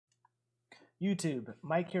YouTube,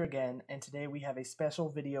 Mike here again, and today we have a special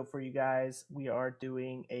video for you guys. We are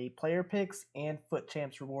doing a player picks and foot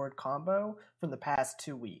champs reward combo from the past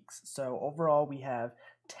 2 weeks. So overall we have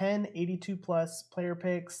 10 82 plus player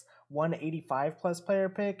picks, 1 85 plus player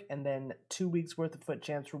pick, and then 2 weeks worth of foot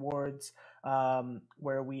champs rewards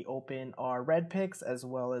where we open our red picks as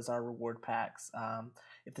well as our reward packs.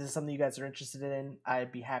 If this is something you guys are interested in,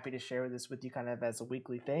 I'd be happy to share this with you kind of as a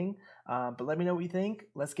weekly thing. But let me know what you think.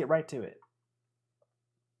 Let's get right to it.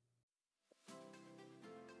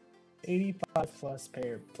 85 plus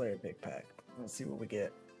player pick pack. Let's see what we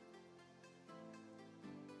get.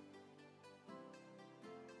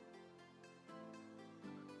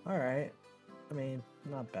 Alright. I mean,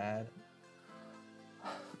 not bad.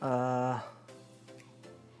 I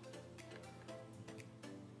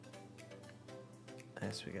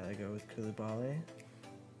guess we gotta go with Koulibaly.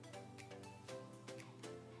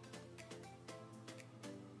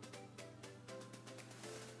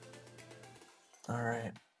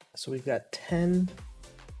 Alright. So we've got 10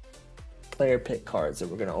 player pick cards that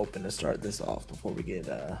we're going to open to start this off before we get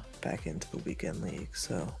back into the weekend league.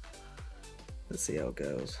 So let's see how it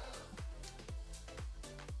goes.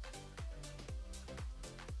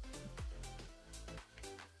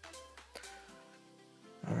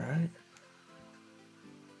 All right.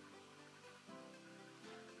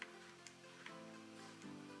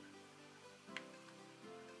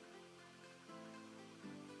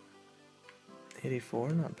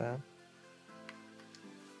 $84, not bad.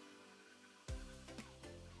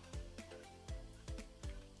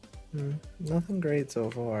 Nothing great so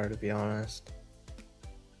far, to be honest.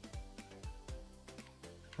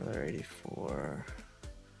 Another 84.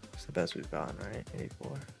 It's the best we've gotten, right?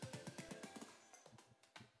 84.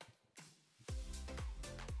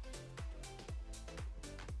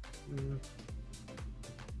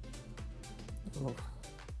 Oh.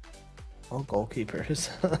 All goalkeepers.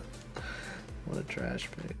 What a trash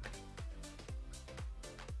pick.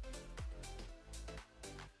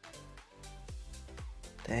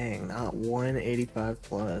 Dang, not 185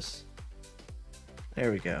 plus.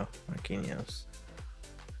 There we go. Marquinhos.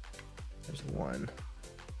 There's one.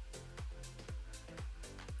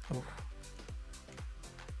 Oh.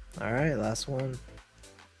 Alright, last one.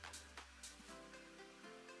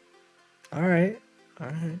 Alright.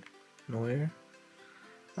 Alright. Neuer.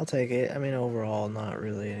 I'll take it. I mean, overall, not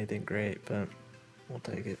really anything great, but we'll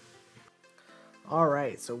take it.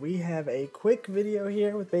 Alright, so we have a quick video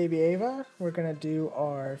here with Baby Ava. We're going to do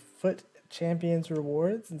our Foot Champions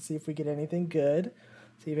rewards and see if we get anything good.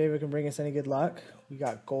 See if Ava can bring us any good luck. We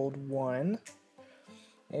got gold 1.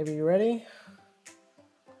 Ava, you ready?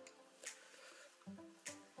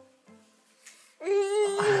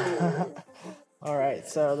 Alright,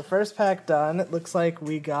 so the first pack done. It looks like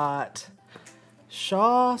we got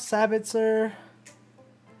Shaw, Sabitzer,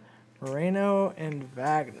 Moreno, and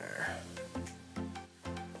Wagner.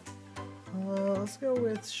 Let's go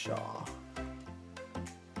with Shaw.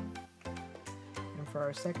 And for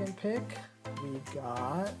our second pick, we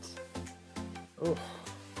got... Oh,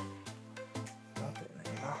 nothing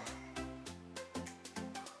there.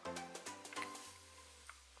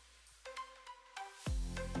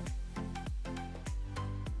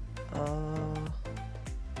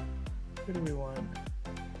 Who do we want?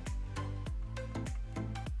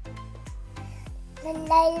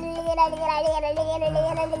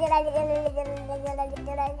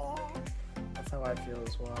 That's how I feel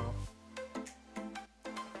as well.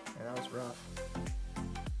 And that was rough.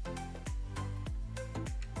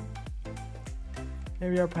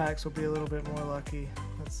 Maybe our packs will be a little bit more lucky.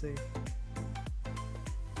 Let's see.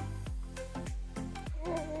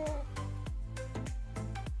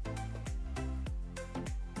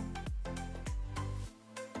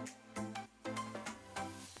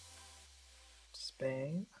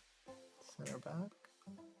 Spain, center back,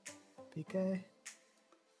 PK.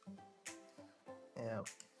 Yeah.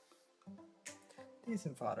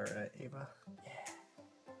 Decent fodder, right, Ava? Yeah.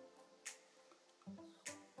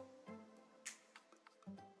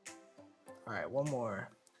 Alright, one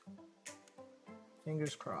more.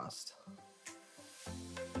 Fingers crossed.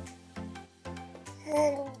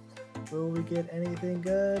 Will we get anything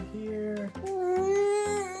good here?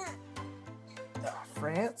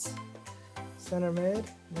 France? Center mid,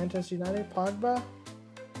 Manchester United, Pogba.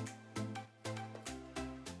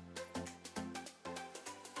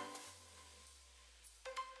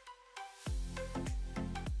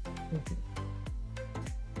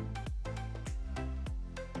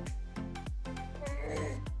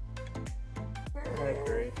 I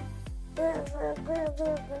agree.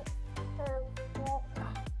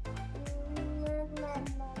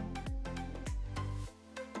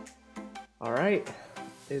 Alright,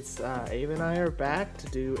 it's Ava and I are back to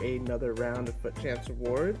do another round of Foot Champs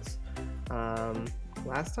Rewards.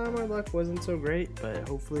 Last time our luck wasn't so great, but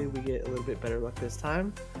hopefully we get a little bit better luck this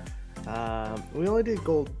time. We only did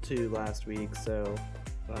gold 2 last week, so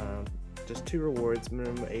just 2 rewards,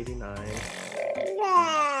 minimum 89.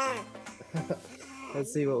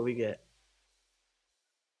 Let's see what we get.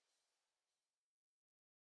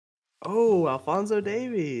 Oh, Alphonso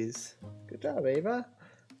Davies. Good job, Ava.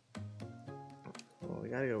 Well, we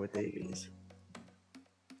gotta go with Davies.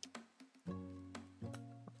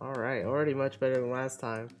 Alright, already much better than last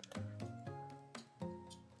time.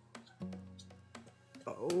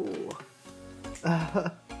 Oh.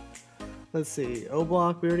 Let's see.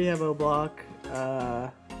 O-Block, we already have O-Block.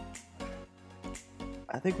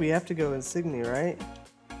 I think we have to go Insignia, right?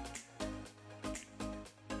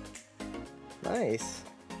 Nice.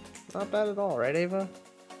 Not bad at all, right, Ava?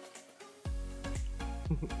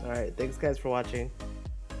 Alright, thanks guys for watching.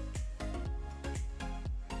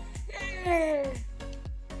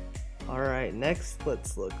 Alright, next,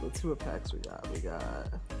 let's look. Let's see what packs we got. We got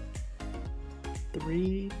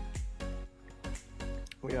 3.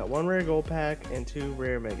 We got 1 rare gold pack and 2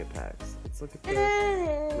 rare mega packs. Let's look at the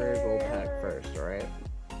rare gold pack first, alright?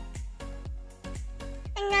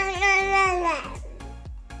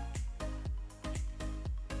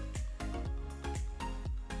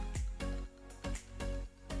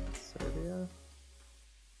 Serbia.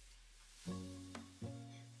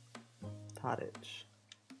 Tadic.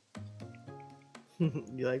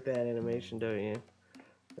 You like that animation, don't you?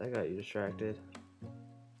 That got you distracted.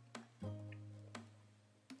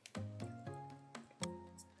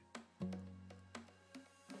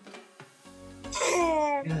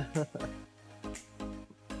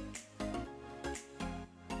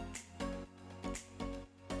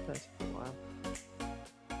 That's a while.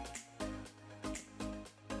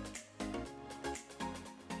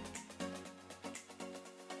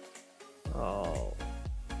 Oh,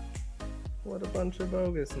 what a bunch of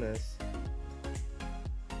bogusness.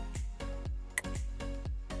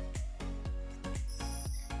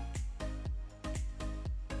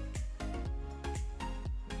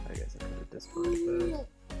 I guess I could have discarded those.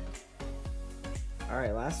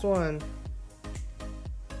 Alright, last one.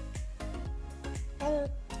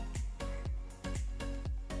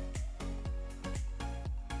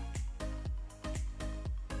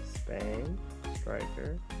 Spain,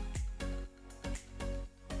 striker.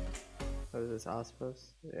 What is this,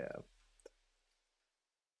 Ospos? Yeah.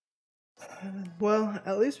 Well,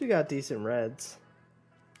 at least we got decent reds.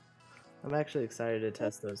 I'm actually excited to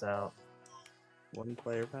test those out. 1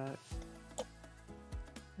 player pack.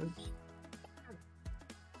 Oops.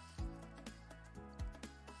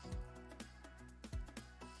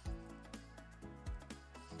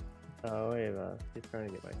 Oh, Ava, he's trying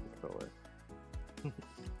to get my controller.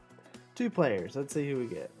 2 players, let's see who we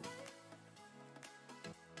get.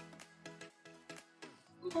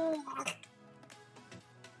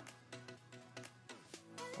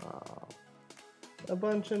 Oh, a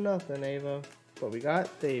bunch of nothing, Ava. But we got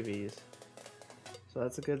Davies. So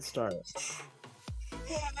that's a good start.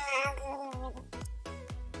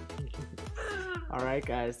 Alright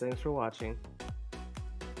guys, thanks for watching.